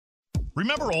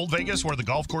Remember Old Vegas where the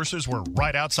golf courses were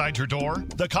right outside your door?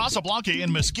 The Casablanca in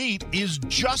Mesquite is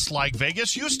just like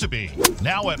Vegas used to be.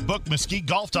 Now at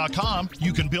bookmesquitegolf.com,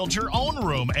 you can build your own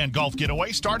room and golf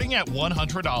getaway starting at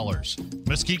 $100.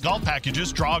 Mesquite Golf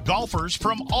Packages draw golfers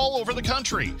from all over the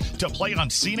country to play on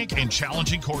scenic and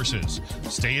challenging courses.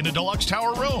 Stay in a deluxe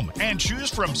tower room and choose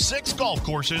from 6 golf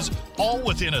courses, all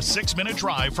within a 6-minute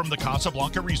drive from the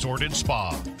Casablanca Resort and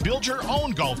Spa. Build your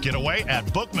own golf getaway at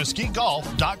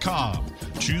bookmesquitegolf.com.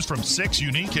 Choose from 6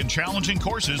 unique and challenging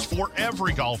courses for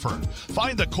every golfer.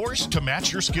 Find the course to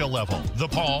match your skill level. The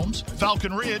Palms,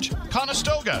 Falcon Ridge,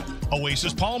 Conestoga,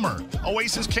 Oasis Palmer,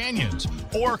 Oasis Canyons,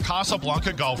 or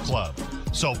Casablanca Golf Club.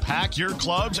 So pack your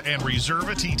clubs and reserve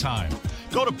a tee time.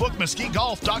 Go to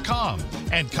bookmesquitegolf.com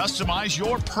and customize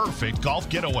your perfect golf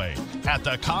getaway at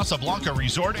the Casablanca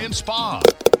Resort and Spa.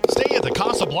 Stay at the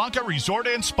Casablanca Resort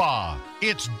and Spa.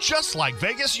 It's just like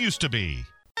Vegas used to be.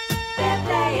 They're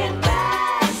playing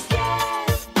basketball.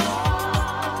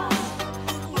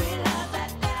 We love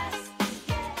that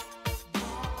basketball.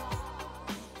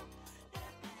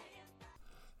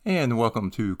 And welcome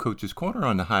to Coach's Corner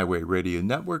on the Highway Radio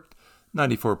Network,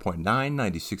 94.9,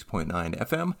 96.9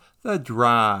 FM, The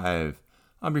Drive.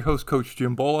 I'm your host, Coach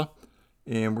Jim Bola,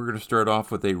 and we're going to start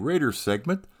off with a Raiders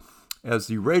segment as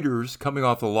the Raiders coming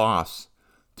off a loss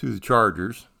to the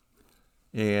Chargers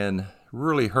and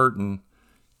really hurting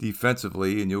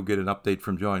defensively, and you'll get an update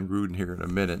from John Gruden here in a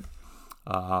minute.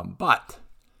 But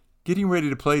getting ready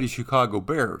to play the Chicago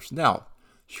Bears. Now,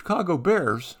 Chicago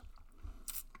Bears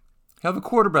have a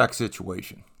quarterback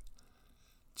situation.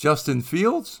 Justin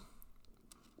Fields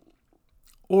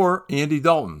or Andy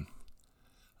Dalton.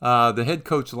 The head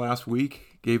coach last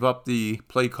week gave up the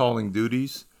play calling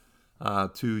duties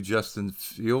to Justin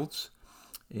Fields,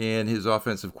 and his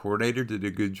offensive coordinator did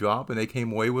a good job, and they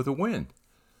came away with a win.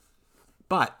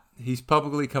 But he's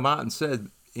publicly come out and said,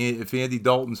 if Andy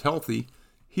Dalton's healthy,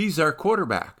 he's our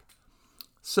quarterback.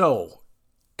 So,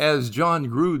 as John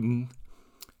Gruden,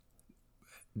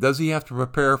 does he have to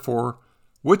prepare for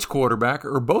which quarterback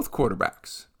or both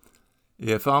quarterbacks?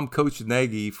 If I'm Coach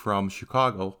Nagy from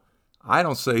Chicago, I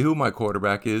don't say who my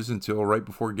quarterback is until right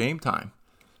before game time.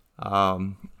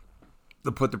 To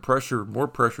put more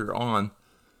pressure on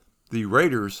the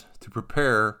Raiders to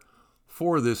prepare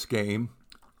for this game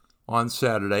on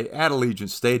Saturday at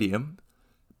Allegiant Stadium.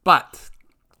 But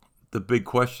the big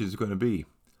question is going to be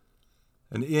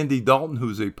an Andy Dalton,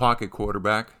 who's a pocket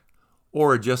quarterback,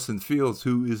 or a Justin Fields,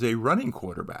 who is a running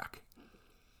quarterback.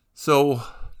 So,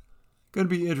 going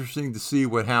to be interesting to see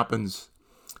what happens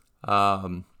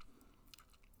on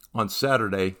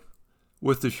Saturday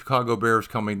with the Chicago Bears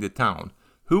coming to town.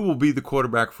 Who will be the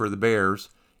quarterback for the Bears,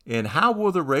 and how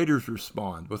will the Raiders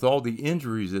respond with all the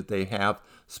injuries that they have,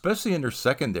 especially in their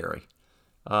secondary?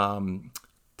 Ton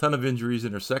of injuries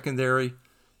in their secondary.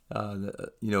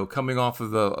 Coming off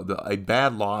of a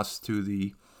bad loss to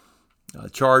the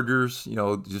Chargers,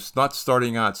 just not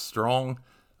starting out strong.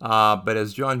 But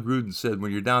as John Gruden said,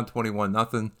 when you're down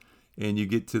 21-0 and you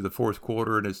get to the fourth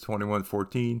quarter and it's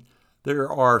 21-14, there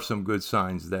are some good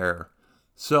signs there.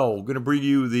 So, I'm going to bring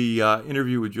you the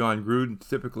interview with John Gruden,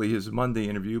 typically his Monday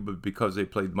interview, but because they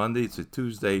played Monday, it's a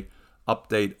Tuesday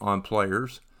update on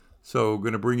players. So, I'm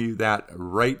going to bring you that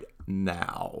right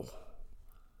now.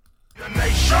 Raider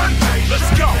Nation,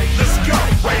 let's go,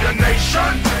 Raider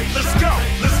Nation, let's go,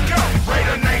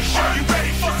 Raider Nation. Are you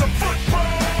ready for some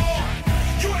football?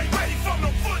 You ain't ready for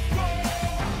no football.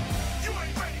 You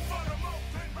ain't ready for the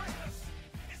Oakland Raiders.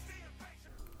 It's the invasion.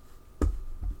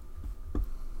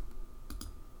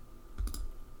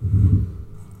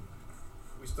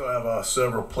 We still have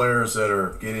several players that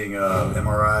are getting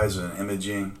MRIs and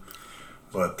imaging,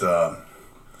 but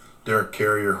Derek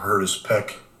Carrier hurt his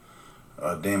pec.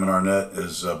 Damon Arnett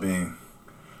is being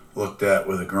looked at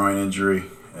with a groin injury,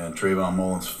 and Trayvon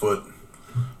Mullins' foot.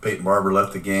 Peyton Barber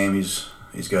left the game. He's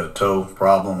got a toe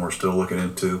problem we're still looking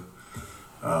into.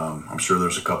 I'm sure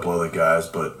there's a couple other guys,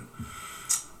 but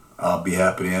I'll be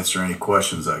happy to answer any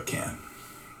questions I can.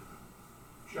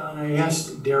 John, I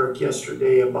asked Derek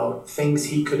yesterday about things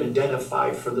he could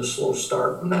identify for the slow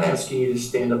start. I'm not asking you to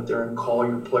stand up there and call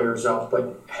your players out,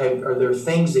 but are there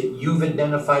things that you've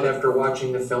identified after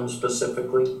watching the film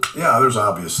specifically? Yeah, there's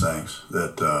obvious things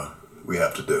that we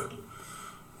have to do.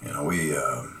 We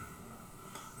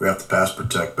have to pass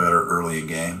protect better early in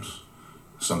games.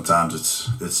 Sometimes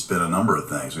it's been a number of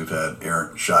things. We've had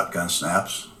errant shotgun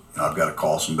snaps. I've got to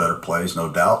call some better plays,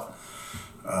 no doubt.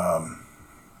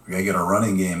 We got to get our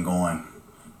running game going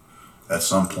at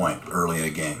some point early in a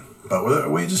game.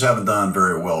 But we just haven't done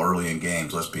very well early in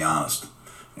games, let's be honest.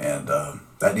 And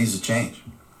that needs to change.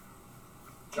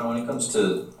 John, when it comes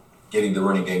to getting the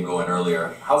running game going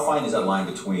earlier. How fine is that line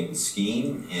between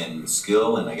scheme and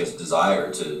skill and I guess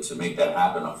desire to make that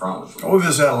happen up front? Well, we've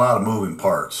just had a lot of moving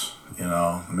parts.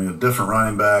 Different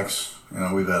running backs.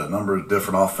 We've had a number of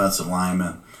different offensive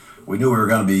linemen. We knew we were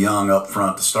going to be young up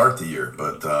front to start the year,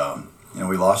 but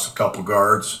we lost a couple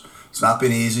guards. It's not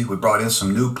been easy. We brought in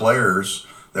some new players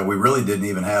that we really didn't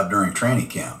even have during training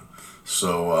camp.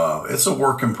 So it's a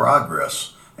work in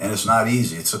progress, and it's not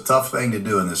easy. It's a tough thing to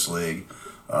do in this league,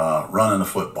 running the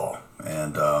football.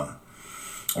 And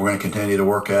we're going to continue to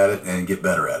work at it and get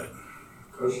better at it.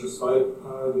 Coach, despite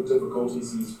the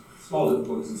difficulties, small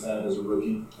difficulties he's had as a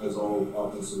rookie, as all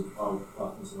offensive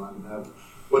linemen have,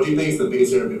 what do you think is the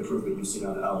biggest area of improvement you've seen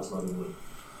out of Alex Leatherwood?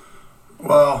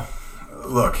 Well,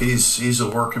 look, he's a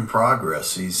work in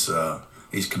progress. He's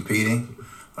competing.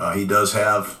 He does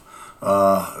have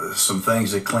some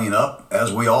things to clean up,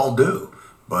 as we all do.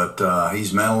 But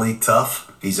he's mentally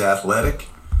tough. He's athletic.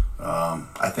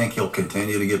 I think he'll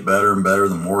continue to get better and better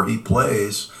the more he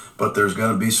plays. But there's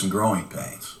going to be some growing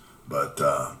pains. But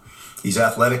he's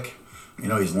athletic.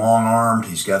 He's long-armed.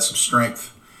 He's got some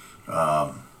strength.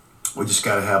 We just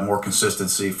got to have more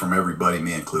consistency from everybody,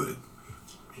 me included.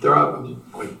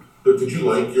 But did you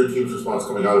like your team's response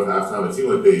coming out of halftime? It seemed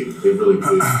like they really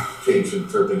did change and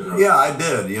turn things around. Yeah, I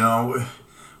did.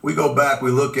 We go back,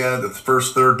 we look at it, the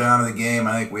first third down of the game,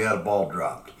 I think we had a ball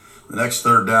dropped. The next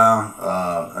third down,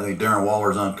 I think Darren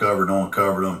Waller's uncovered, no one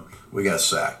covered him. We got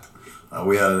sacked.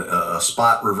 We had a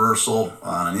spot reversal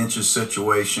on an inches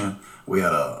situation. We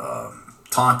had a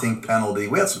taunting penalty.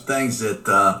 We had some things that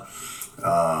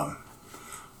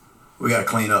we got to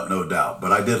clean up, no doubt.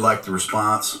 But I did like the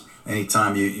response.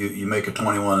 Anytime you make a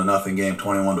 21-0 game,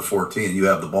 21-14, and you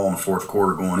have the ball in the fourth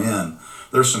quarter going in,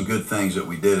 there's some good things that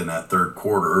we did in that third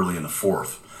quarter, early in the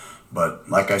fourth. But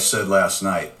like I said last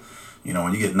night,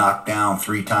 when you get knocked down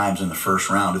 3 times in the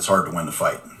first round, it's hard to win the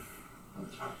fight.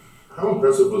 How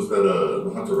impressive was that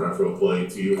Hunter Renfrow play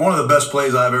to you? One of the best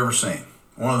plays I've ever seen.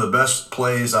 One of the best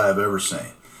plays I have ever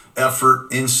seen. Effort,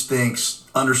 instincts,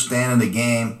 understanding the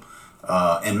game,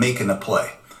 and making a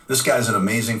play. This guy's an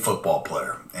amazing football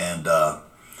player, and I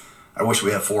wish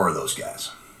we had 4 of those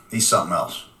guys. He's something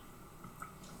else.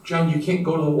 John, you can't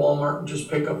go to the Walmart and just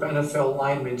pick up NFL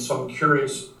linemen, so I'm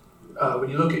curious. When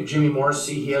you look at Jimmy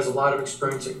Morrissey, he has a lot of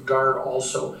experience at guard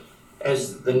also.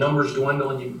 As the numbers dwindle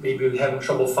and you maybe having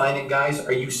trouble finding guys,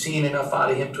 are you seeing enough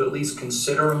out of him to at least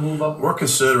consider a move up? We're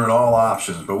considering all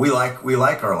options, but we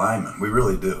like our linemen. We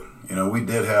really do. We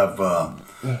did have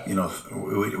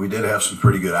we did have some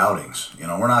pretty good outings.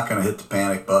 We're not going to hit the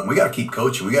panic button. We got to keep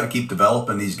coaching. We got to keep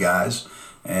developing these guys,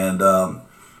 and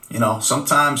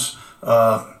sometimes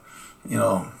the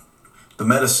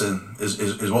medicine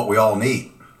is what we all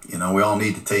need. We all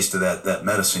need the taste of that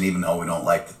medicine, even though we don't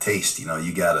like the taste. You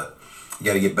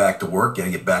gotta get back to work. You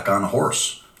gotta get back on the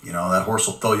horse. That horse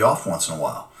will throw you off once in a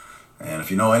while. And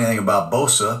if you know anything about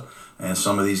Bosa and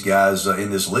some of these guys in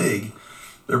this league,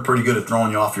 they're pretty good at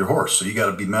throwing you off your horse. So you got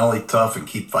to be mentally tough and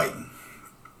keep fighting.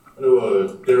 I know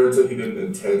Darren said he didn't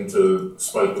intend to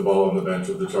spike the ball on the bench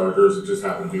of the Chargers. It just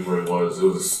happened to be where he was. It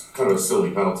was kind of a silly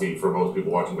penalty for most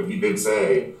people watching, but he did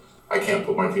say, I can't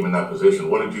put my team in that position.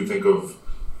 What did you think of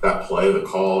that play, the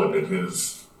call, and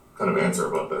his kind of answer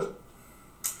about that?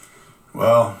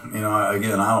 Well,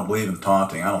 again, I don't believe in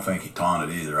taunting. I don't think he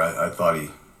taunted either. I thought he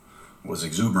was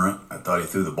exuberant. I thought he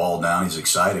threw the ball down. He's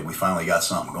excited. We finally got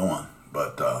something going.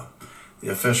 But the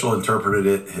official interpreted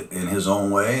it in his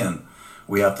own way, and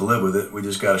we have to live with it. We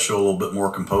just got to show a little bit more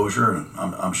composure, and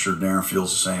I'm sure Darren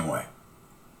feels the same way.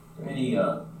 Any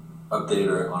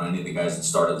update on any of the guys that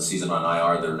started the season on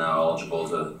IR that are now eligible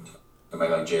to come back,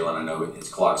 like Jalen? I know his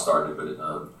clock started, but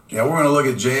yeah, we're going to look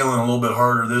at Jalen a little bit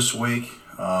harder this week.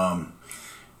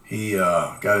 He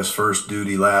got his first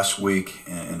duty last week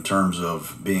in terms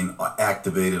of being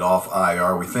activated off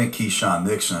IR. We think Keyshawn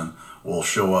Nixon will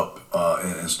show up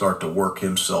and start to work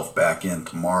himself back in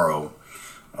tomorrow.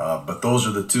 But those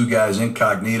are the 2 guys.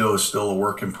 Incognito is still a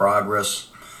work in progress.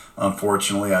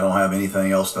 Unfortunately, I don't have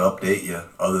anything else to update you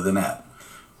other than that.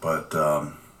 But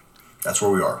that's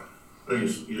where we are. You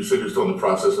said you're still in the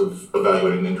process of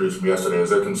evaluating injuries from yesterday. Is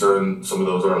there concern some of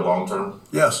those are long-term?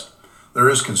 Yes, there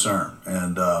is concern.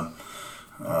 And I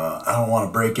don't want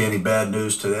to break any bad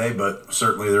news today, but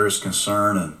certainly there is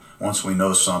concern. And once we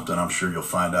know something, I'm sure you'll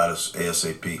find out as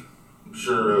ASAP. I'm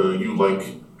sure you,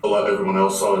 like everyone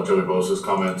else, saw Joey Bosa's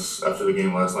comments after the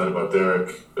game last night about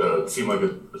Derek. It seemed like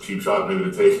a cheap shot maybe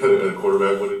to take at a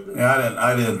quarterback. Yeah,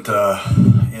 I didn't.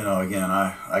 Again,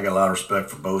 I got a lot of respect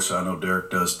for Bosa. I know Derek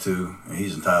does too.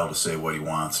 He's entitled to say what he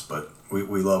wants, but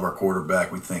we love our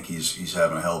quarterback. We think he's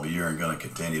having a hell of a year and going to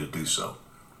continue to do so.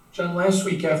 John, last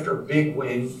week after a big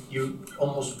win, you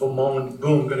almost bemoaned,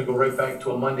 boom, going to go right back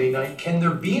to a Monday night. Can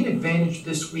there be an advantage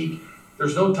this week?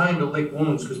 There's no time to lick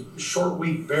wounds because short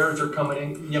week, Bears are coming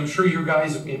in. I'm sure you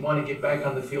guys want to get back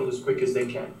on the field as quick as they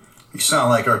can. You sound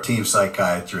like our team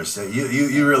psychiatrist.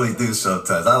 You really do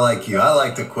sometimes. I like you. I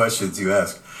like the questions you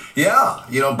ask. Yeah,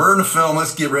 burn the film.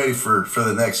 Let's get ready for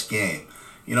the next game.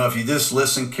 If you just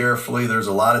listen carefully, there's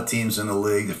a lot of teams in the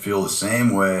league that feel the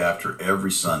same way after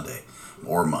every Sunday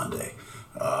or Monday.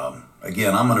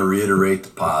 Again, I'm going to reiterate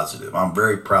the positive. I'm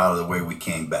very proud of the way we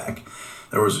came back.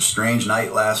 There was a strange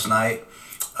night last night.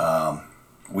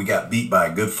 We got beat by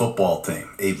a good football team,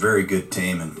 a very good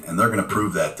team, and they're going to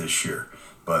prove that this year.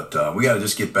 But we got to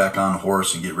just get back on the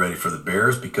horse and get ready for the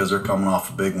Bears because they're coming off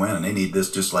a big win, and they need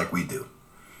this just like we do.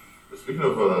 Speaking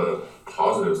of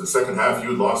positives, the second half you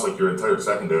had lost like your entire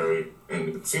secondary, and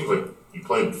it seems like you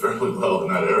played fairly well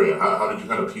in that area. How did you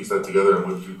kind of piece that together, and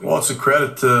what did you think? Well, it's a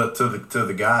credit to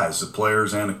the guys, the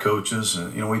players and the coaches.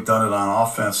 And, we've done it on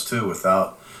offense too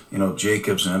without,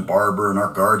 Jacobs and Barber, and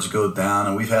our guards go down,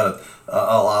 and we've had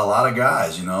a lot of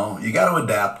guys. You got to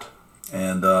adapt,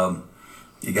 and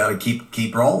you got to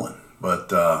keep rolling.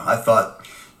 But I thought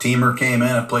Teamer came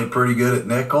in and played pretty good at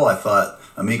nickel. I thought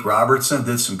Amik Robertson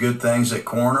did some good things at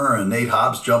corner, and Nate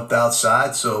Hobbs jumped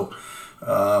outside. So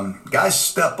guys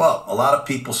step up. A lot of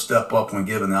people step up when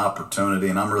given the opportunity,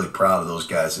 and I'm really proud of those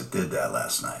guys that did that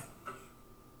last night.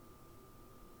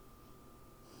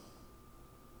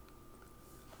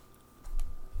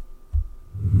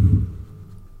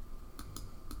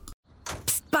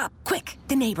 Psst, Bob, quick,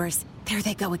 the neighbors. There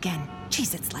they go again.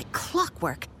 Jeez, it's like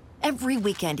clockwork. Every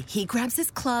weekend, he grabs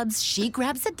his clubs, she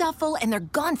grabs a duffel, and they're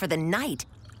gone for the night.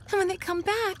 And when they come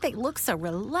back, they look so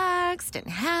relaxed and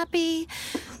happy.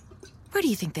 Where do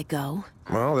you think they go?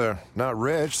 Well, they're not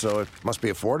rich, so it must be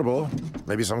affordable.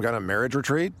 Maybe some kind of marriage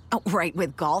retreat? Oh, right,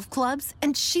 with golf clubs.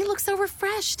 And she looks so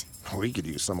refreshed. We could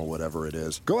use some of whatever it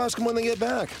is. Go ask them when they get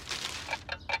back.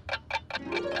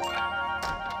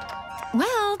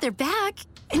 Well, they're back,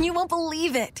 and you won't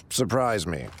believe it. Surprise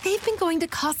me. They've been going to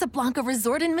Casablanca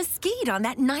Resort in Mesquite on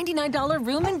that $99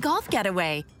 room and golf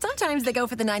getaway. Sometimes they go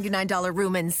for the $99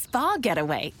 room and spa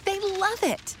getaway. They love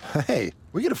it. Hey,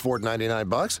 we could afford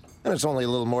 $99, and it's only a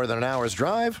little more than an hour's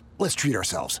drive. Let's treat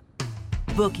ourselves.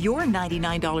 Book your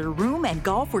 $99 room and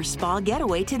golf or spa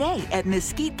getaway today at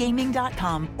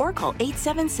mesquitegaming.com or call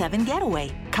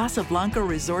 877-GETAWAY. Casablanca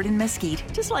Resort in Mesquite,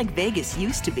 just like Vegas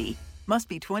used to be. Must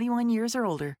be 21 years or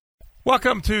older.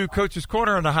 Welcome to Coach's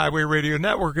Corner on the Highway Radio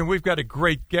Network, and we've got a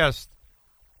great guest,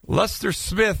 Lester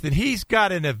Smith, and he's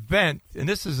got an event, and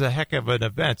this is a heck of an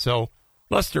event. So,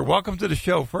 Lester, welcome to the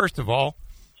show, first of all.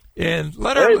 And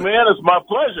man, it's my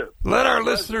pleasure. Let our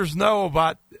listeners know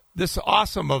about this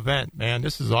awesome event, man.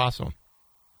 This is awesome.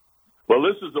 Well,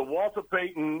 this is the Walter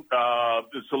Payton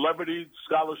Celebrity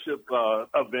Scholarship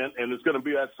event, and it's going to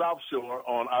be at South Shore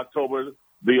on October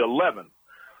the 11th.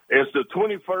 It's the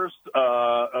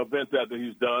 21st event that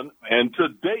he's done, and to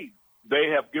date, they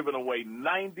have given away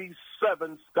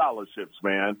 97 scholarships,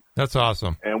 man. That's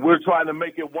awesome. And we're trying to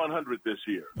make it 100 this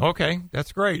year. Okay,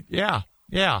 that's great. Yeah.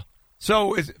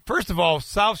 So, first of all,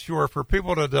 South Shore, for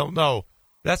people that don't know,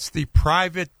 that's the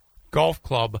private golf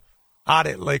club out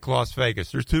at Lake Las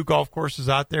Vegas. There's 2 golf courses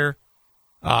out there.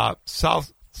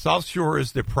 South Shore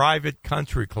is the private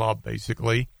country club,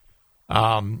 basically,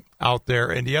 out there.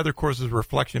 And the other course is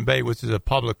Reflection Bay, which is a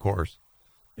public course.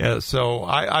 Yeah, so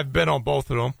I've been on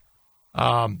both of them.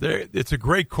 It's a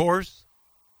great course.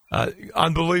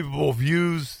 Unbelievable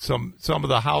views, some of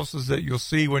the houses that you'll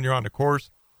see when you're on the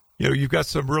course. You've got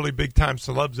some really big-time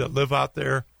celebs that live out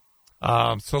there.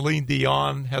 Celine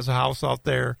Dion has a house out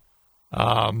there.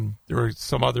 There are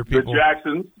some other people. The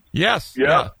Jacksons. Yes.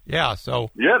 Yeah. So.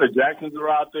 Yeah, the Jacksons are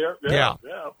out there. Yeah.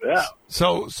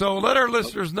 So let our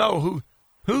listeners know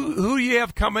who you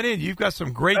have coming in. You've got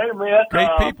some great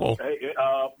people.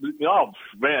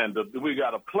 We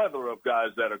got a plethora of guys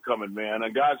that are coming, man,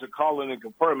 and guys are calling and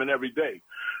confirming every day.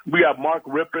 We got Mark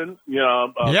Rippon,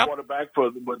 quarterback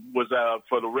for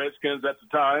the Redskins at the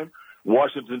time,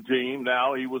 Washington team.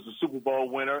 Now he was a Super Bowl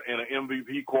winner and an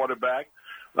MVP quarterback.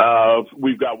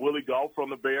 We've got Willie Goff from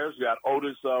the Bears. We got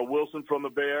Otis Wilson from the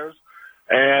Bears.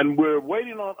 And we're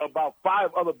waiting on about 5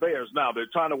 other Bears now. They're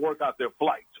trying to work out their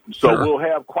flights. So We'll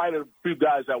have quite a few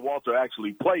guys that Walter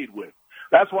actually played with.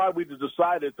 That's why we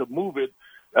decided to move it.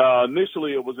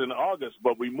 Initially, it was in August,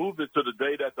 but we moved it to the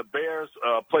day that the Bears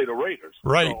play the Raiders.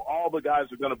 Right. So all the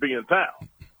guys are going to be in town.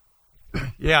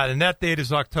 Yeah, and that date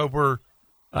is October.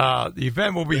 The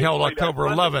event will be held October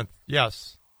 11th.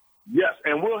 Yes. Yes,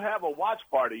 and we'll have a watch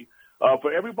party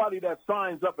for everybody that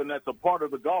signs up and that's a part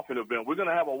of the golfing event, we're going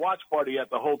to have a watch party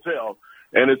at the hotel,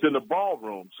 and it's in the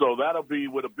ballroom. So that'll be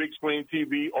with a big screen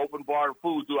TV, open bar,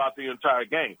 food throughout the entire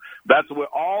game. That's where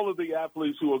all of the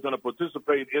athletes who are going to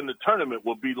participate in the tournament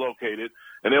will be located,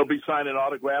 and they'll be signing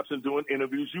autographs and doing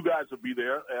interviews. You guys will be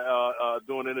there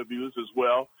doing interviews as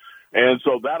well. And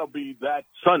so that'll be that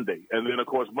Sunday. And then, of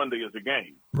course, Monday is the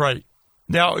game. Right.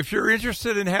 Now, if you're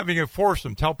interested in having a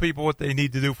foursome, tell people what they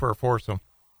need to do for a foursome.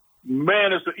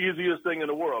 Man, it's the easiest thing in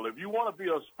the world. If you want to be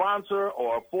a sponsor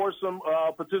or a foursome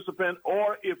participant,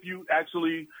 or if you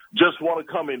actually just want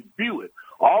to come and view it,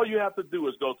 all you have to do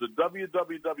is go to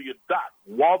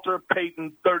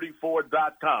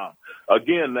www.walterpayton34.com.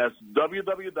 Again, that's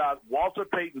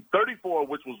www.walterpayton34,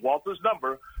 which was Walter's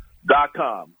number,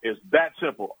 .com. It's that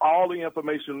simple. All the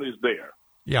information is there.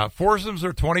 Yeah, foursomes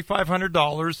are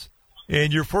 $2,500,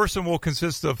 and your foursome will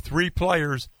consist of 3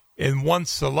 players and 1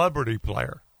 celebrity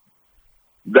player.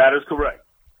 That is correct.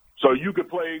 So you could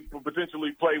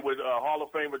potentially play with Hall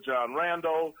of Famer John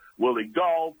Randall, Willie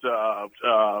Gault,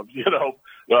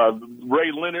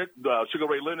 Ray Leonard, Sugar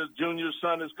Ray Leonard Jr.'s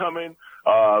son is coming.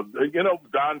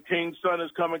 Don King's son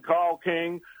is coming, Carl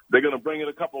King. They're going to bring in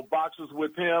a couple of boxers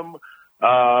with him.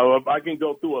 I can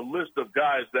go through a list of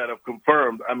guys that have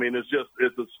confirmed. I mean, it's a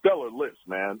stellar list,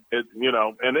 man. And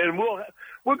then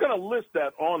we're going to list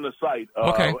that on the site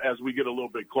as we get a little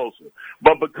bit closer.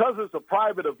 But because it's a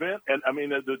private event, and I mean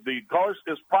the course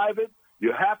is private,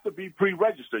 you have to be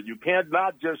pre-registered. You can't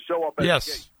not just show up at the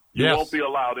gate. You won't be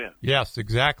allowed in. Yes,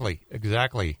 exactly.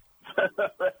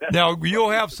 Now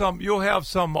you'll have some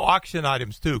auction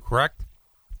items too, correct?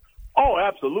 Oh,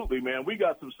 absolutely, man. We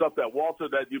got some stuff that Walter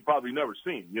that you've probably never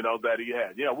seen, that he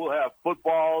had. Yeah, we'll have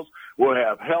footballs, we'll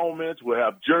have helmets, we'll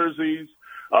have jerseys.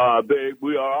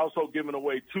 We are also giving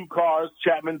away 2 cars.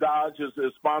 Chapman Dodge is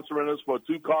sponsoring us for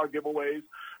 2 car giveaways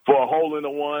for a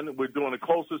hole-in-the-one. We're doing the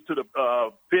closest to the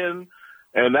pin,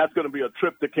 and that's going to be a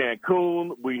trip to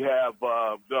Cancun. We have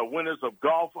the winners of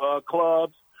golf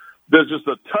clubs. There's just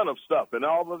a ton of stuff, and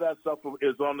all of that stuff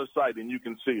is on the site, and you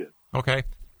can see it. Okay.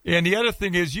 And the other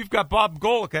thing is you've got Bob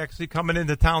Golick actually coming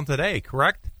into town today,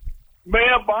 correct?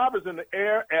 Man, Bob is in the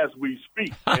air as we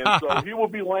speak, and so he will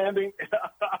be landing.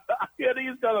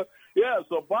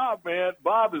 So Bob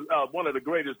is one of the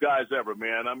greatest guys ever,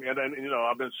 man. I mean,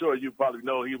 I've been sure you probably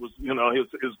know he was,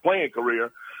 his playing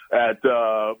career at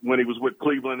when he was with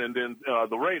Cleveland and then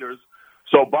the Raiders.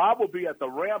 So Bob will be at the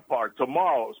Rampart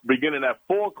tomorrow, beginning at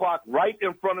 4:00, right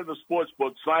in front of the sports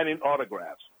book, signing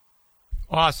autographs.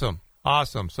 Awesome.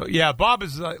 So, yeah, Bob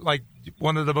is like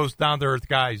one of the most down-to-earth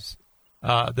guys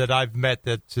that I've met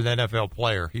that's an NFL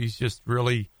player. He's just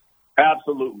really –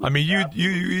 Absolutely. I mean,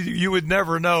 you would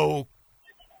never know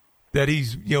that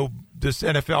he's, this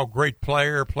NFL great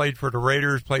player, played for the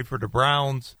Raiders, played for the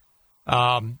Browns,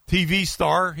 TV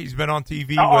star. He's been on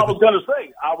TV. I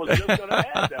was just going to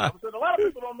add that. I said, a lot of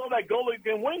people don't know that Golick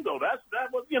and Wingo. That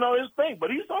was, his thing. But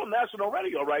he's on national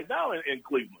radio right now in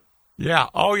Cleveland. Yeah.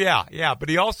 Oh, yeah. But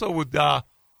he also would.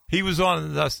 He was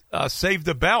on the Save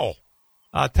the Bell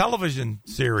television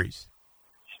series.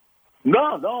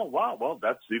 No. Wow. Well,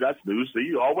 that's news. See,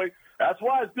 you always. That's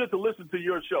why it's good to listen to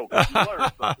your show. 'Cause you learn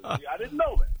something. I didn't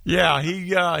know that. Yeah,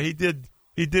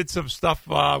 he did some stuff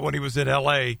when he was in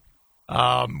L.A.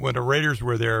 When the Raiders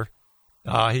were there.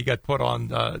 He got put on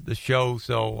the show.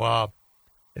 So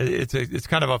it's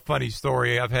kind of a funny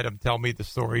story. I've had him tell me the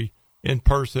story in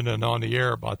person and on the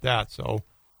air about that. So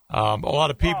a lot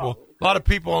of people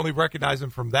only recognize him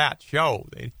from that show.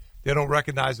 They don't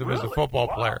recognize him as a football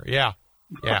player. Yeah.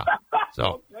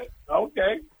 So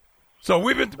okay. So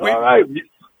we've been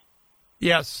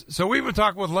Yes. So we've been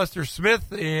talking with Lester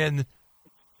Smith in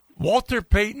Walter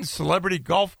Payton Celebrity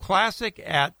Golf Classic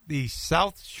at the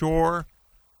South Shore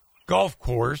Golf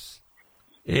Course.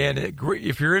 And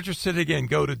if you're interested, again,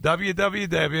 go to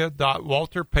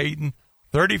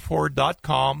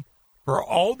www.walterpayton34.com for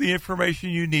all the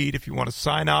information you need if you want to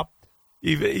sign up.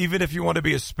 Even if you want to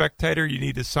be a spectator, you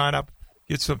need to sign up,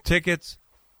 get some tickets.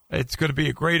 It's going to be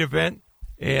a great event.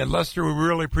 And, Lester, we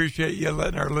really appreciate you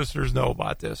letting our listeners know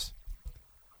about this.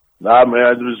 Nah,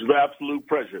 man, it was an absolute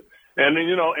pleasure. And,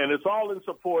 and it's all in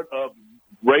support of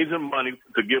raising money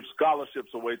to give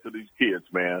scholarships away to these kids,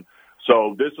 man.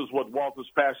 So this is what Walter's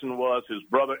passion was. His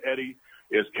brother, Eddie,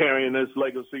 is carrying this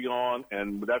legacy on,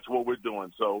 and that's what we're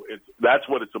doing. So that's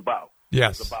what it's about.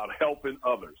 Yes. It's about helping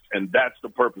others, and that's the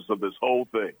purpose of this whole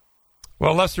thing.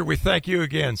 Well, Lester, we thank you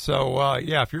again. So,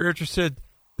 if you're interested,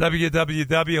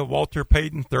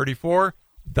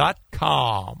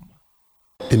 www.walterpayton34.com.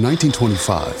 In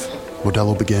 1925,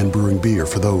 Modelo began brewing beer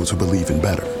for those who believe in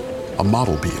better. A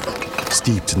model beer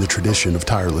steeped in the tradition of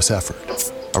tireless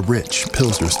effort. A rich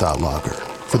Pilsner-style lager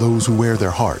for those who wear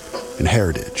their heart and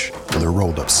heritage on their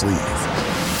rolled-up sleeve.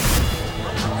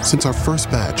 Since our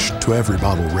first batch to every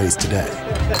bottle raised today,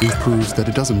 we've proved that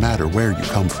it doesn't matter where you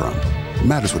come from. It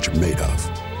matters what you're made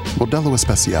of. Modelo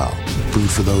Especial, brewed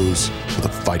for those with a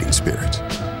fighting spirit.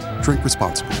 Drink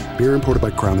responsibly. Beer imported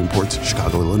by Crown Imports,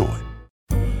 Chicago, Illinois.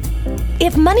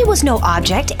 If money was no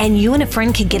object and you and a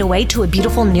friend could get away to a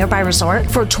beautiful nearby resort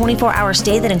for a 24-hour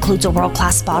stay that includes a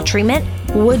world-class spa treatment,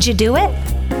 would you do it?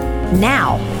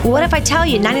 Now, what if I tell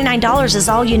you $99 is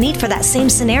all you need for that same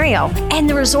scenario, and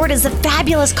the resort is the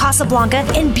fabulous Casablanca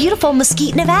in beautiful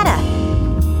Mesquite, Nevada?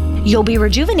 You'll be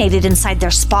rejuvenated inside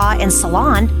their spa and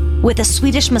salon with a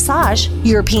Swedish massage,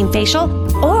 European facial,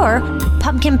 or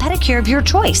pumpkin pedicure of your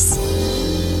choice.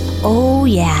 Oh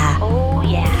yeah. Oh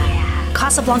yeah.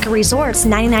 Casablanca Resort's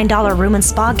 $99 room and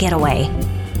spa getaway.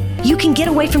 You can get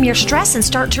away from your stress and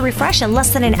start to refresh in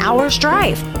less than an hour's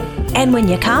drive. And when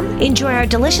you come, enjoy our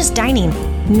delicious dining,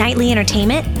 nightly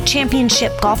entertainment,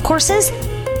 championship golf courses,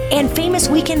 and famous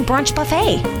weekend brunch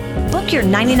buffet. Book your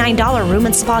 $99 room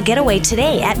and spa getaway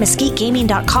today at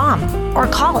mesquitegaming.com or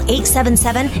call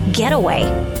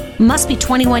 877-GETAWAY. Must be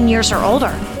 21 years or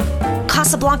older.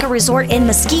 Casablanca Resort in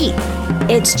Mesquite.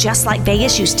 It's just like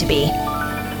Vegas used to be.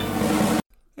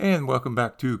 And welcome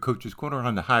back to Coach's Corner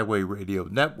on the Highway Radio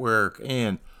Network.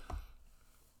 And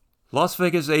Las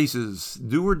Vegas Aces,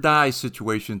 do or die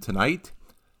situation tonight,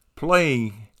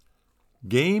 playing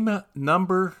game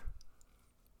number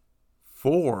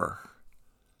 4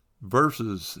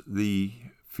 versus the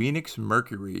Phoenix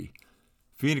Mercury.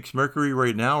 Phoenix Mercury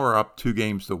right now are up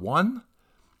 2-1.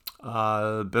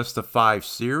 Best of 5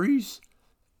 series.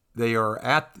 They are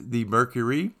at the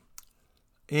Mercury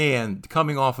and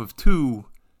coming off of 2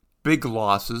 big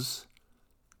losses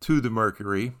to the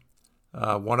Mercury,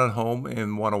 one at home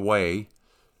and one away.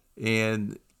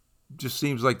 And just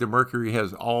seems like the Mercury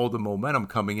has all the momentum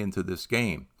coming into this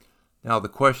game. Now the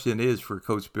question is for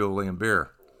Coach Bill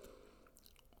Lambert,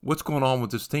 what's going on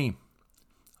with this team?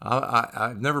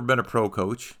 I've never been a pro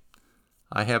coach.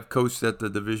 I have coached at the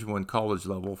Division I college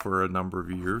level for a number of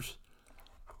years.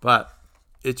 But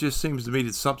it just seems to me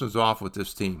that something's off with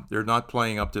this team. They're not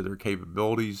playing up to their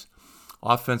capabilities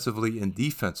offensively and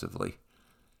defensively.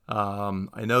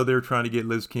 I know they're trying to get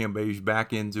Liz Cambage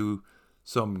back into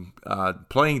some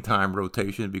playing time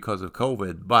rotation because of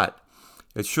COVID, but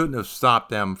it shouldn't have stopped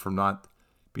them from not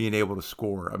being able to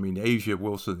score. I mean, Asia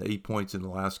Wilson, 8 points in the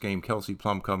last game. Kelsey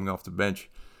Plum coming off the bench.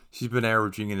 She's been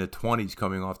averaging in the 20s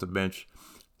coming off the bench.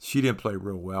 She didn't play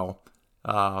real well.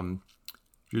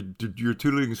 Your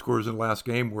 2 leading scorers in the last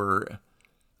game were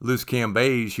Liz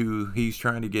Cambage, who he's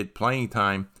trying to get playing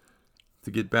time to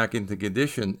get back into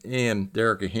condition, and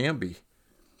Derek Hamby.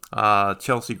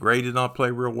 Chelsea Gray did not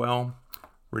play real well.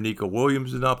 Renika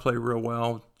Williams did not play real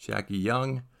well. Jackie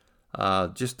Young.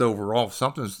 Just overall,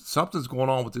 something's going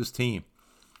on with this team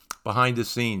behind the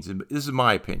scenes. And this is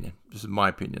my opinion. I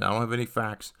don't have any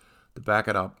facts to back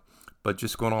it up, but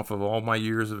just going off of all my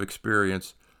years of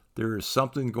experience, there is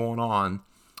something going on.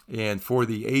 And for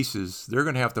the Aces, they're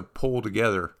going to have to pull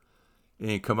together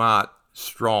and come out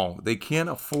strong. They can't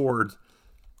afford,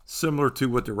 similar to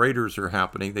what the Raiders are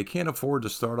happening, they can't afford to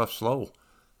start off slow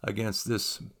against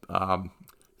this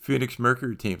Phoenix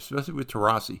Mercury team, especially with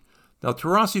Taurasi. Now,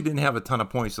 Taurasi didn't have a ton of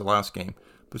points the last game,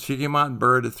 but she came out and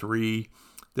buried a 3,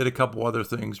 did a couple other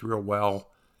things real well.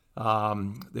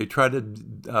 They tried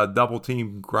to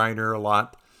double-team Griner a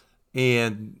lot,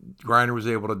 and Griner was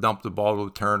able to dump the ball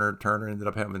to Turner. Turner ended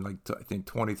up having, I think,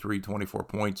 23, 24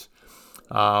 points.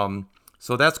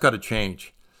 So that's got to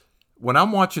change. When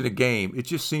I'm watching a game, it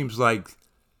just seems like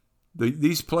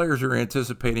these players are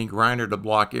anticipating Griner to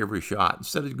block every shot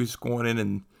instead of just going in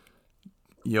and,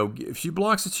 if she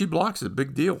blocks it, she blocks it.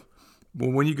 Big deal. But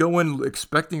when you go in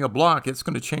expecting a block, it's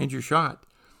going to change your shot.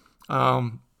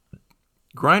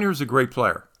 Griner is a great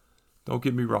player. Don't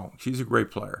get me wrong. She's a great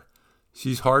player.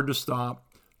 She's hard to stop.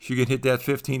 She can hit that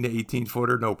 15 to 18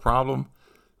 footer, no problem.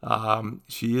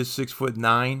 She is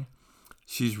 6'9".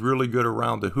 She's really good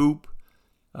around the hoop.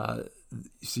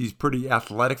 She's pretty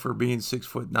athletic for being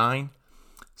 6'9".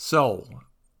 So,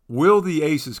 will the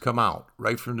Aces come out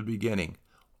right from the beginning?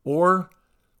 Or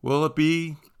will it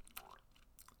be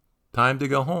time to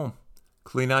go home,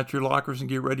 clean out your lockers and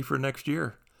get ready for next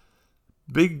year?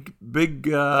 Big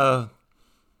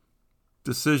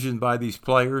decision by these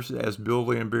players, as Bill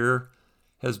Lambert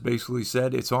has basically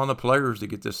said. It's on the players to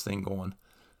get this thing going.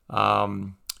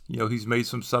 He's made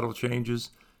some subtle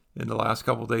changes in the last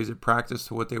couple of days at practice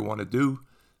to what they want to do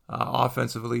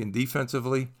offensively and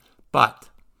defensively. But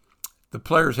the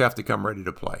players have to come ready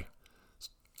to play.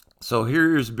 So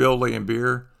here's Bill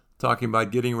Lambier talking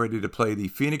about getting ready to play the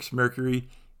Phoenix Mercury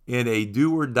in a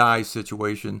do-or-die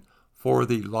situation for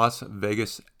the Las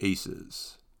Vegas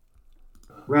Aces.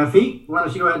 Rafi, why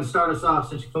don't you go ahead and start us off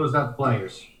since you closed out the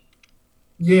players?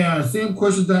 Yeah, same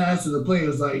questions that I asked to the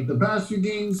players. Like the past few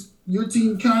games, your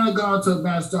team kind of got to a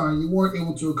bad start and you weren't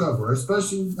able to recover,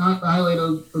 especially the highlight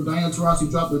of Diana Taurasi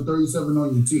dropping 37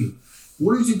 on your team.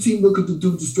 What is your team looking to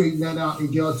do to straighten that out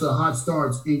and get out to hot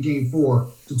starts in Game 4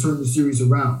 to turn the series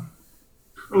around?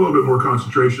 A little bit more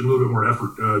concentration, a little bit more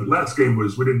effort. Last game we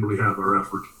didn't really have our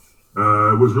effort.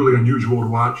 It was really unusual to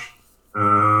watch.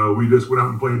 We just went out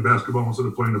and played basketball instead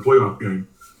of playing a playoff game.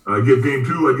 I give Game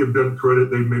 2, I give them credit.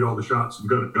 They made all the shots and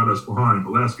got us behind. The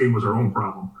last game was our own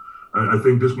problem. I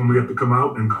think this one we have to come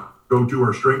out and go to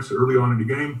our strengths early on in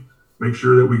the game, make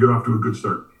sure that we get off to a good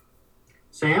start.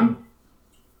 Sam?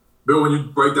 Bill, when you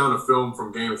break down the film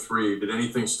from Game 3, did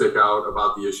anything stick out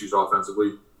about the issues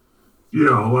offensively?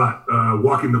 Yeah, a lot.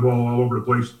 Walking the ball all over the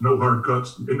place, no hard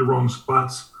cuts, in the wrong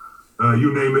spots.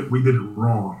 You name it, we did it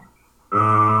wrong,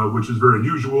 which is very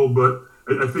unusual, but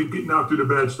I think getting out to the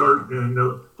bad start and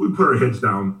we put our heads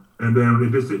down and then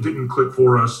it didn't click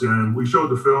for us and we showed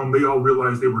the film. They all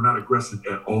realized they were not aggressive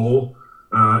at all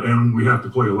and we have to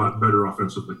play a lot better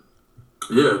offensively.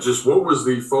 Yeah, just what was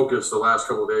the focus the last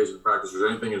couple of days in practice? Was there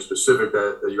anything in specific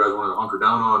that you guys wanted to hunker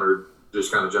down on or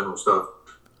just kind of general stuff?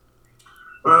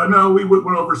 No, we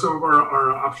went over some of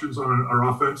our options on our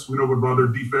offense. We know about their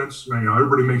defense.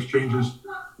 Everybody makes changes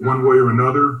one way or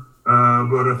another.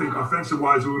 But I think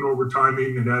offensive-wise, we went over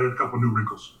timing and added a couple new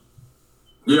wrinkles.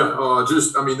 Yeah,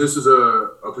 this is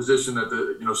a position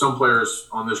that some players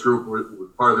on this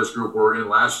group, part of this group, were in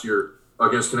last year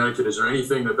against Connecticut. Is there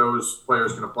anything that those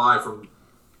players can apply from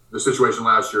the situation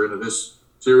last year into this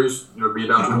series? Be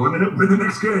down to one. Win the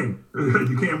next game.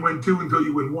 You can't win 2 until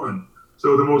you win 1.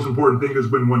 So the most important thing is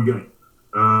win 1 game.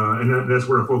 And that's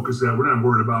where our focus is at. We're not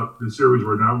worried about the series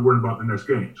right now. We're worried about the next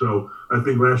game. So I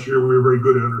think last year we were very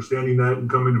good at understanding that and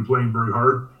coming and playing very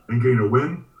hard and getting a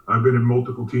win. I've been in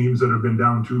multiple teams that have been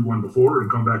down 2-1 before and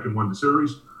come back and won the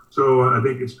series. So I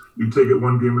think you take it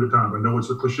 1 game at a time. I know it's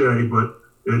a cliche, but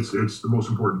it's the most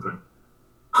important thing.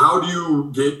 How do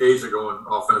you get Asia going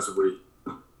offensively?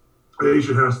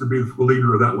 Asia has to be the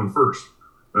leader of that one first.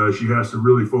 She has to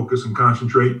really focus and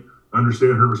concentrate,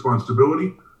 understand her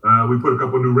responsibility. We put a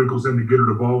couple of new wrinkles in to get her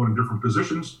the ball in different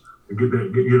positions and get her,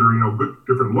 good,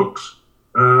 different looks.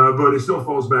 But it still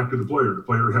falls back to the player. The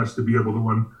player has to be able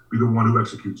to be the one who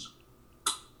executes.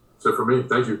 That's it for me.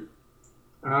 Thank you.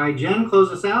 All right, Jen, close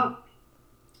us out.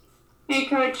 Hey,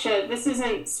 Coach, this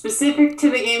isn't specific to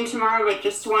the game tomorrow, but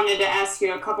just wanted to ask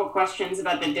you a couple questions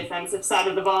about the defensive side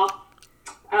of the ball.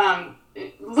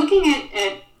 Looking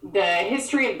at the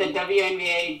history of the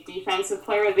WNBA Defensive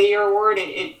Player of the Year award,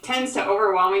 it tends to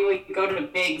overwhelmingly go to the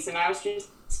bigs, and I was just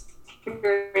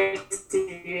curious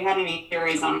if you had any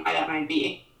theories on why that might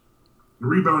be.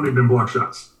 Rebounding and block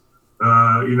shots.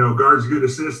 Guards get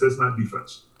assists, that's not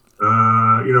defense.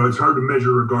 It's hard to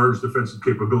measure a guard's defensive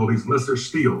capabilities unless they're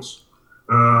steals,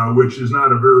 which is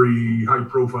not a very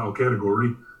high-profile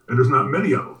category, and there's not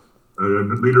many of them.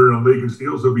 The leader in the league in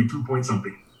steals, there'll be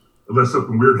 2-point-something. Unless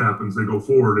something weird happens, they go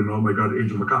forward, and oh my God,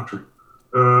 Angel McCautry.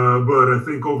 But I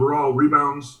think overall,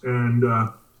 rebounds and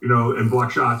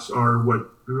block shots are what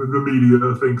the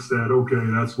media thinks that, okay,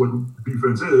 that's what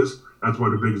defense is. That's why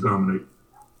the bigs dominate.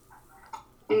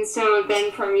 And so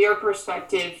then from your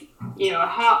perspective,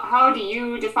 how do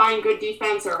you define good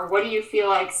defense, or what do you feel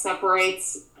like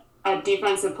separates a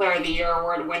Defensive Player of the Year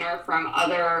award winner from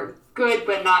other good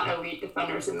but not elite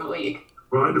defenders in the league?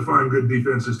 Well, I define good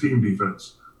defense as team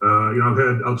defense. I've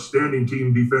had outstanding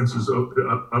team defenses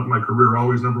up my career,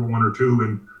 always number 1 or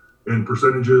 2 in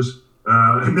percentages.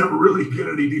 I never really get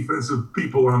any defensive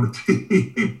people on the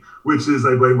team, which is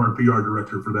I blame our PR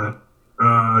director for that.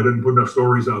 I didn't put enough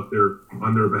stories out there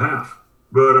on their behalf.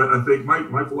 But I think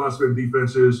my philosophy on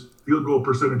defense is field goal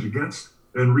percentage against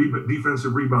and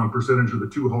defensive rebound percentage are the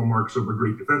 2 hallmarks of a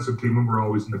great defensive team, and we're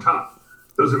always in the top.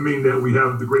 Doesn't mean that we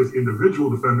have the greatest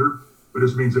individual defender, but it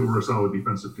just means that we're a solid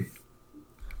defensive team.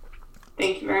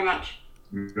 Thank you very much.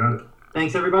 You got it.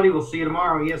 Thanks, everybody. We'll see you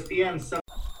tomorrow, ESPN.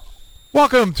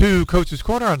 Welcome to Coach's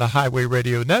Corner on the Highway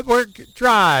Radio Network.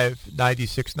 Drive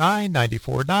 96.9,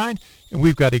 94.9. And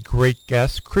we've got a great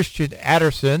guest, Christian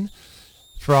Adderson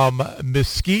from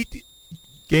Mesquite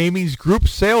Gaming's Group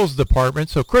Sales Department.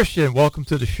 So, Christian, welcome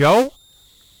to the show.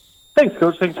 Thanks,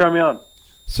 Coach. Thanks for having me on.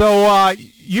 So,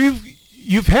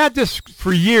 you've had this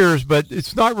for years, but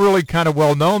it's not really kind of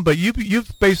well known. But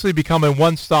you've basically become a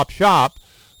one-stop shop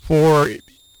for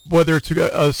whether it's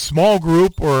a small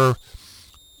group or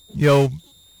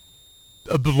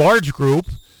a large group,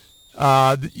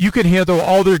 you can handle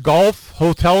all their golf,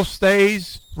 hotel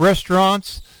stays,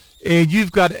 restaurants, and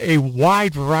you've got a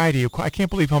wide variety of. I can't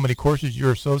believe how many courses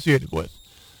you're associated with.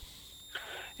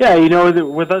 Yeah,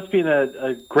 with us being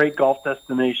a great golf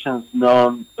destination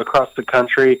known across the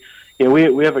country,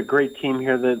 we have a great team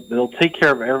here that'll take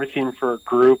care of everything for a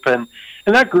group, and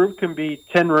that group can be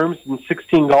 10 rooms and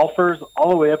 16 golfers, all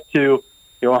the way up to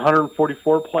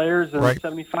 144 players and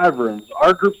 75 rooms.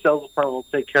 Our group sales department will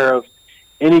take care of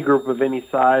any group of any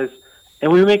size,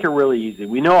 and we make it really easy.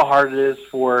 We know how hard it is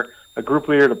for a group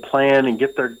leader to plan and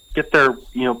get their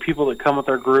people that come with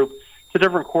our group to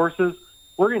different courses.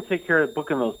 We're going to take care of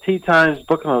booking those tee times,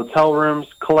 booking hotel rooms,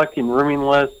 collecting rooming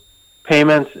lists,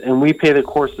 payments, and we pay the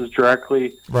courses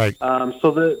directly. Right.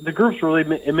 So the groups really,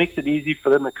 it makes it easy for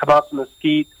them to come out to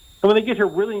Mesquite, and when they get here,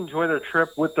 really enjoy their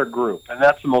trip with their group, and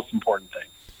that's the most important thing.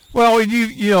 Well, and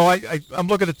I'm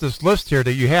looking at this list here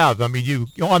that you have. I mean, you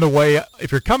on the way,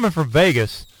 if you're coming from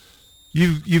Vegas,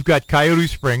 you've got Coyote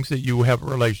Springs that you have a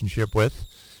relationship with.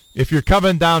 If you're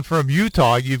coming down from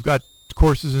Utah, you've got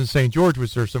courses in St. George,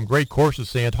 which there's some great courses,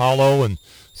 Sand Hollow and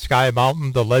Sky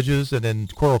Mountain, the Ledges, and then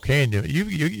Coral Canyon.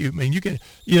 You can,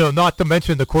 not to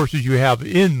mention the courses you have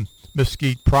in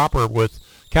Mesquite proper with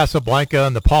Casablanca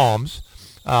and the Palms,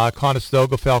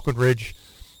 Conestoga, Falcon Ridge,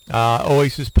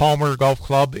 Oasis Palmer Golf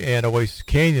Club, and Oasis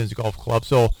Canyons Golf Club.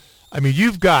 So, I mean,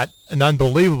 you've got an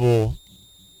unbelievable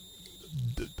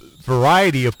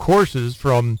variety of courses,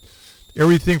 from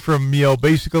everything from,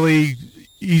 basically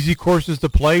easy courses to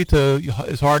play to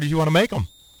as hard as you want to make them.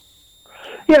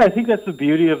 Yeah, I think that's the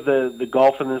beauty of the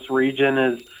golf in this region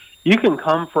is you can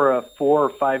come for a 4 or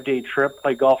 5 day trip,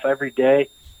 play golf every day.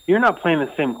 You're not playing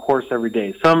the same course every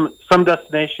day. Some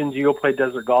destinations you go play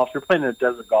desert golf. You're playing a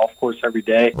desert golf course every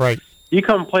day. Right. You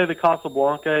come play the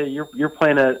Casablanca. You're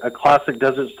playing a classic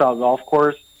desert style golf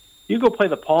course. You go play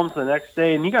the Palms the next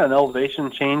day, and you got an elevation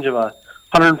change of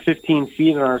 115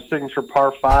 feet on our signature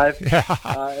par 5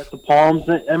 at the Palms.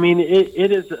 I mean,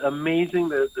 it is amazing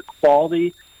the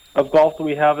quality of golf that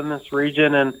we have in this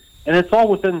region, and it's all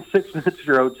within 6 minutes of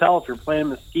your hotel if you're playing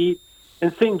Mesquite.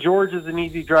 And St. George is an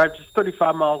easy drive, just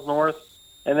 35 miles north,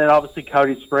 and then obviously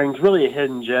Coyote Springs, really a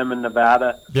hidden gem in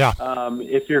Nevada. Yeah.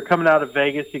 If you're coming out of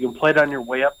Vegas, you can play it on your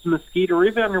way up to Mesquite, or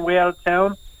even on your way out of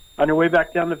town, on your way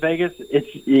back down to Vegas.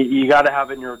 You got to have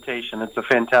it in your rotation. It's a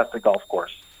fantastic golf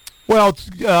course. Well,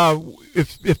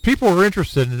 if people are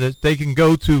interested in it, they can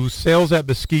go to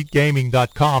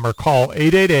sales@mesquitegaming.com or call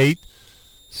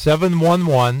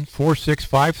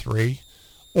 888-711-4653,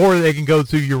 or they can go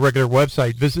to your regular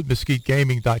website, visit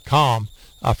mesquitegaming.com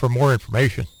for more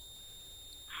information.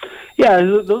 Yeah,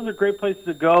 those are great places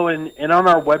to go, and on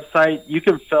our website, you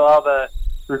can fill out a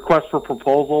request for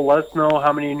proposal, let us know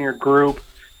how many in your group,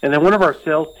 and then one of our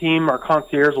sales team, our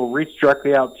concierge, will reach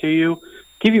directly out to you,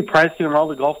 give you pricing on all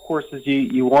the golf courses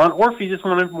you want, or if you just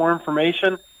want more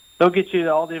information, they'll get you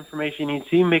all the information you need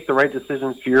so you make the right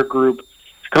decisions for your group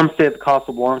to come stay at the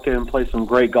Casablanca and play some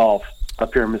great golf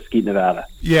up here in Mesquite, Nevada.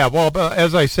 Yeah, well,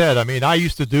 as I said, I mean, I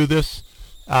used to do this,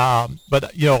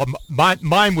 but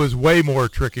mine was way more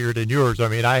trickier than yours. I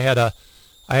mean, I had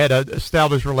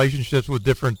established relationships with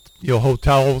different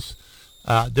hotels,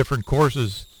 different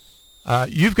courses.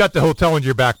 You've got the hotel in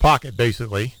your back pocket,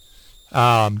 basically.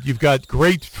 You've got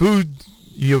great food.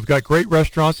 You've got great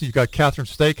restaurants. You've got Catherine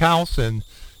Steakhouse, and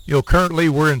currently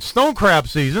we're in stone crab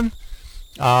season.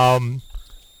 So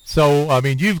I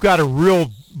mean, you've got a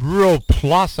real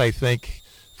plus, I think,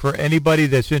 for anybody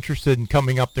that's interested in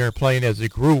coming up there and playing as a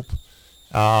group.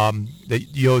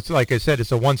 It's like I said,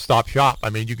 it's a one-stop shop. I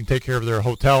mean, you can take care of their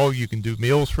hotel. You can do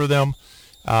meals for them.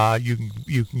 You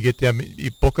can get them,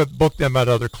 you book them at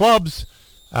other clubs.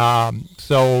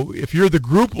 So if you're the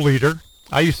group leader,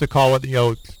 I used to call it,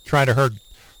 trying to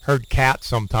herd cats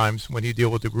sometimes when you deal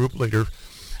with the group leader,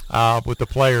 with the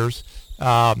players.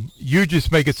 You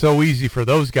just make it so easy for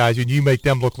those guys, and you make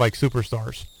them look like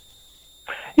superstars.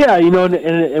 Yeah,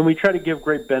 and we try to give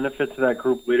great benefits to that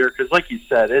group leader because, like you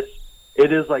said, it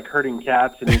is like herding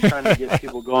cats, and you're trying to get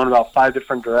people going about 5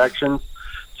 different directions.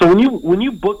 So when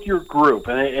you book your group,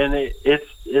 it's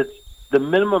the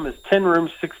minimum is 10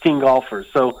 rooms, 16 golfers.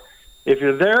 So if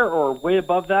you're there or way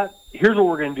above that, here's what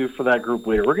we're going to do for that group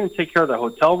leader. We're going to take care of the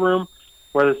hotel room,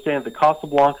 whether they're staying at the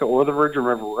Casablanca or the Virgin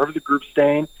River, wherever the group's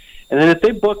staying. And then if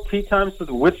they book tee times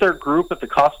with their group at the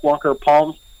Casablanca or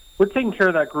Palms, we're taking care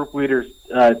of that group leader's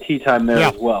tee time there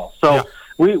as well. So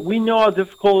we know how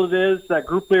difficult it is. That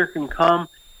group leader can come,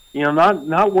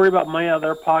 not worry about money out of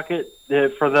their pocket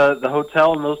for the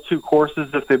hotel and those 2 courses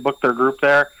if they book their group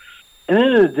there. And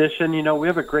then in addition, we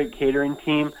have a great catering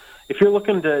team. If you're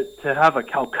looking to have a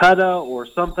Calcutta or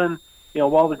something,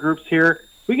 while the group's here,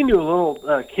 we can do a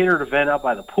little catered event out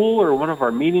by the pool or one of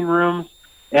our meeting rooms,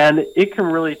 and it can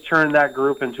really turn that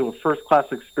group into a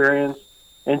first-class experience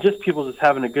and just people just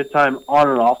having a good time on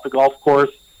and off the golf course.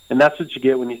 And that's what you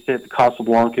get when you stay at the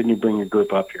Casablanca and you bring your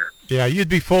group up here. Yeah, you'd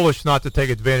be foolish not to take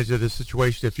advantage of this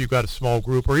situation if you've got a small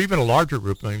group or even a larger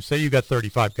group. I mean, say you've got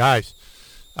 35 guys.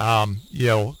 One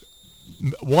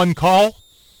call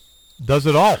does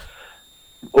it all.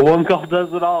 One call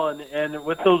does it all. And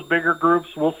with those bigger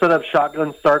groups, we'll set up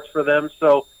shotgun starts for them.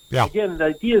 So, again, the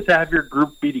idea is to have your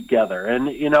group be together. And,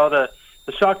 the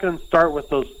shotgun start with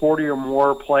those 40 or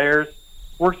more players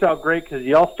works out great because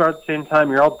you all start at the same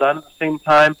time. You're all done at the same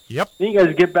time. Yep. Then you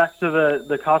guys get back to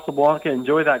the Casablanca,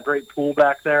 enjoy that great pool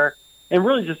back there, and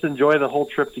really just enjoy the whole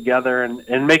trip together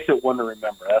and makes it one to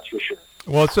remember, that's for sure.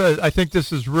 Well, I think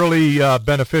this is really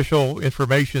beneficial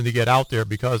information to get out there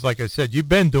because, like I said, you've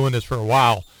been doing this for a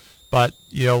while, but,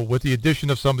 with the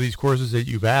addition of some of these courses that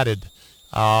you've added,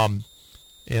 and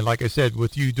like I said,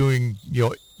 with you doing,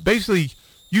 basically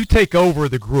you take over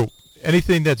the group.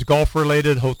 Anything that's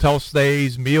golf-related, hotel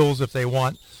stays, meals if they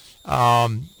want,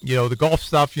 the golf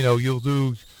stuff, you'll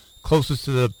do closest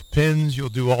to the pins, you'll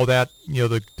do all that,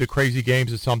 the crazy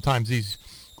games that sometimes these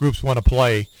groups want to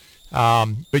play.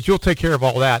 But you'll take care of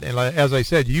all that. And as I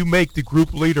said, you make the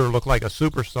group leader look like a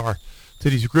superstar to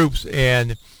these groups.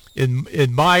 And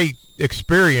in my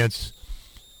experience,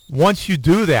 once you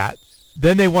do that,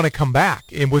 then they want to come back.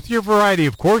 And with your variety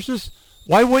of courses,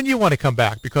 why wouldn't you want to come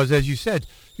back? Because as you said,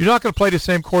 you're not going to play the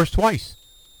same course twice.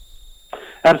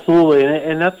 Absolutely,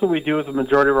 and that's what we do with the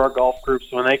majority of our golf groups.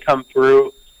 When they come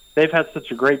through, they've had such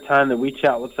a great time that we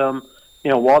chat with them,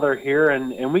 while they're here,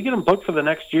 and we get them booked for the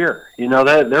next year.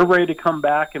 They're ready to come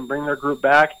back and bring their group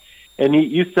back. And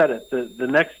you said it, the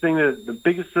next thing, the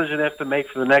biggest decision they have to make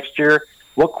for the next year,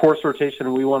 what course rotation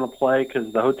do we want to play,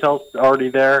 because the hotel's already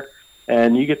there,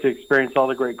 and you get to experience all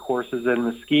the great courses in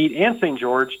Mesquite and St.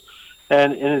 George,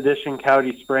 and in addition,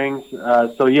 Coyote Springs.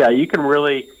 You can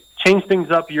really change things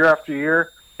up year after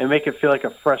year and make it feel like a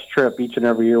fresh trip each and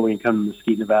every year when you come to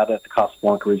Mesquite, Nevada at the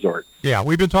Casablanca Resort. Yeah,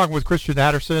 we've been talking with Christian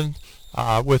Adderson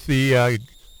with the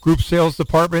group sales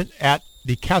department at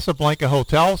the Casablanca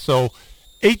Hotel. So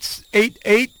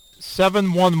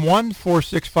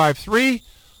 888-711-4653,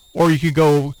 or you can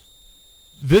go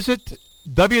visit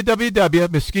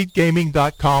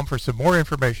www.mesquitegaming.com for some more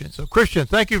information. So, Christian,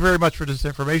 thank you very much for this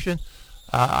information.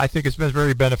 I think it's been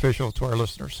very beneficial to our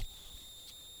listeners.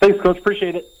 Thanks, Coach.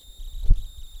 Appreciate it.